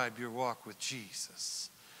describe your walk with Jesus?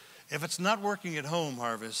 If it's not working at home,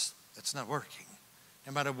 Harvest, it's not working,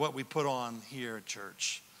 no matter what we put on here at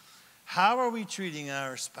church. How are we treating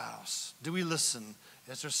our spouse? Do we listen?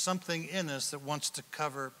 Is there something in us that wants to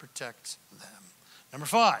cover, protect them? Number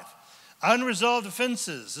 5, unresolved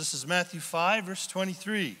offenses. This is Matthew 5, verse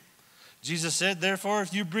 23. Jesus said, therefore,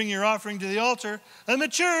 if you bring your offering to the altar and the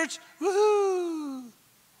church, woohoo!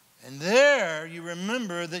 And there you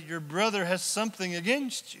remember that your brother has something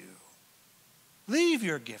against you. Leave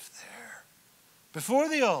your gift there before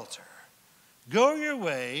the altar. Go your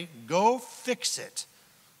way, go fix it.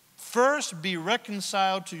 First be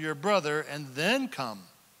reconciled to your brother and then come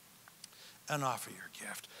and offer your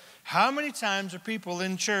gift. How many times are people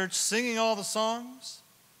in church singing all the songs?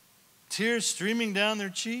 Tears streaming down their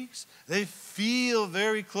cheeks. They feel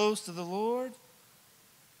very close to the Lord.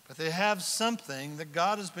 But they have something that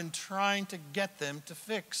God has been trying to get them to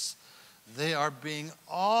fix. They are being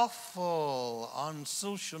awful on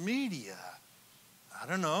social media. I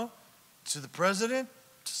don't know, to the president,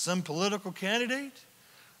 to some political candidate.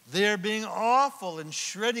 They are being awful and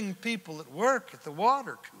shredding people at work, at the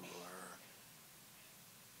water cooler.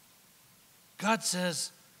 God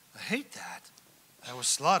says, I hate that. I was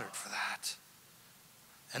slaughtered for that.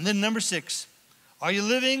 And then number 6,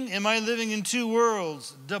 am I living in two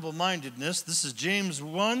worlds? Double-mindedness. This is James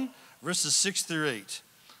 1, verses 6 through 8.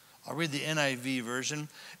 I'll read the NIV version.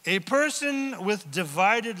 A person with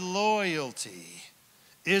divided loyalty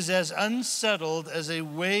is as unsettled as a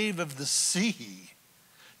wave of the sea,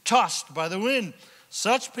 tossed by the wind.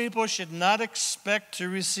 Such people should not expect to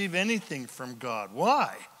receive anything from God.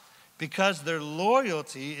 Why? Because their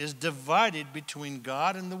loyalty is divided between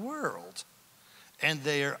God and the world, and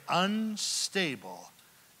they are unstable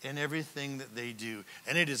in everything that they do.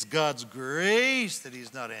 And it is God's grace that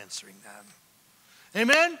he's not answering them.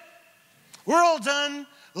 Amen? We're all done.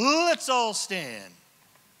 Let's all stand.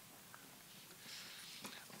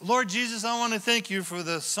 Lord Jesus, I want to thank you for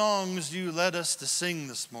the songs you led us to sing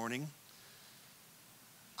this morning.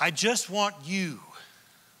 I just want you,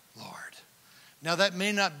 Lord. Now that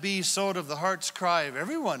may not be sort of the heart's cry of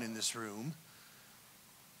everyone in this room.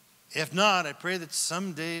 If not, I pray that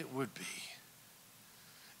someday it would be.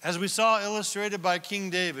 As we saw illustrated by King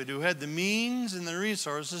David, who had the means and the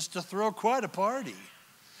resources to throw quite a party,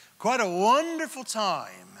 quite a wonderful time.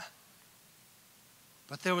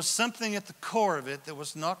 But there was something at the core of it that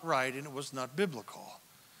was not right, and it was not biblical.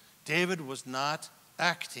 David was not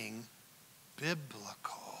acting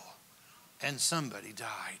biblical, and somebody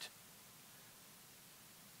died.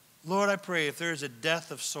 Lord, I pray if there is a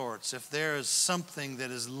death of sorts, if there is something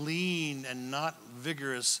that is lean and not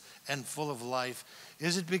vigorous and full of life,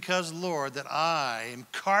 is it because, Lord, that I am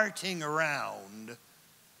carting around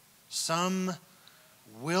some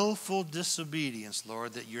willful disobedience,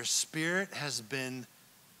 Lord, that your Spirit has been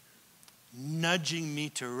nudging me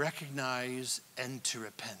to recognize and to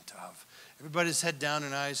repent of? Everybody's head down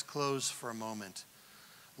and eyes closed for a moment.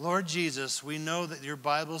 Lord Jesus, we know that your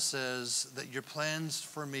Bible says that your plans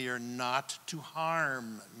for me are not to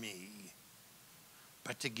harm me,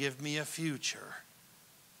 but to give me a future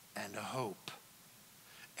and a hope.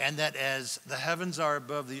 And that as the heavens are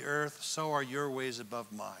above the earth, so are your ways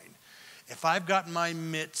above mine. If I've got my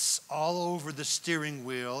mitts all over the steering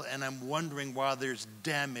wheel and I'm wondering why there's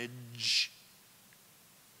damage,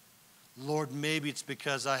 Lord, maybe it's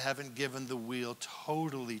because I haven't given the wheel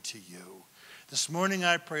totally to you. This morning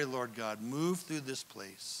I pray, Lord God, move through this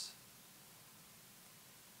place.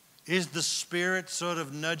 Is the Spirit sort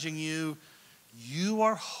of nudging you? You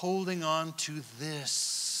are holding on to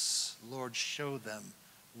this. Lord, show them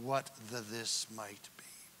what the this might be.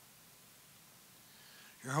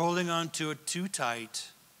 You're holding on to it too tight.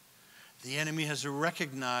 The enemy has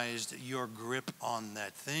recognized your grip on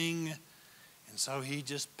that thing, and so he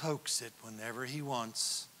just pokes it whenever he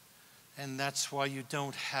wants. And that's why you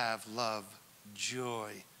don't have love,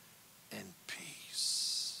 joy, and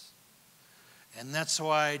peace. And that's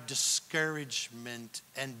why discouragement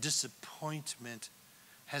and disappointment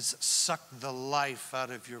has sucked the life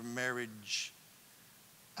out of your marriage,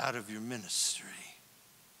 out of your ministry.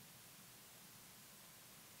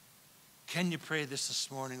 Can you pray this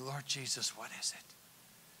morning? Lord Jesus, what is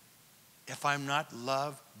it? If I'm not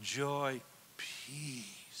love, joy,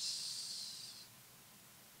 peace,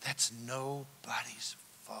 that's nobody's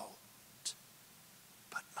fault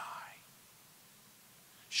but mine.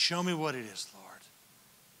 Show me what it is, Lord,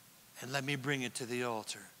 and let me bring it to the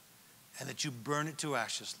altar, and that you burn it to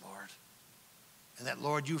ashes, Lord. And that,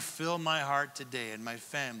 Lord, you fill my heart today and my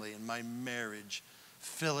family and my marriage.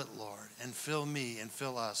 Fill it, Lord, and fill me and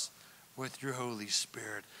fill us with your Holy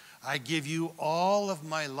Spirit. I give you all of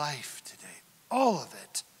my life today, all of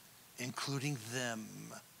it, including them,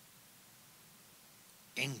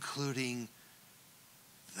 including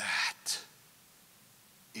that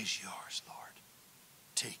is yours, Lord.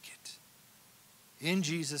 Take it. In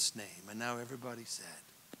Jesus' name. And now everybody said,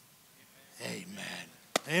 amen.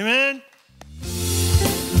 Amen. Amen.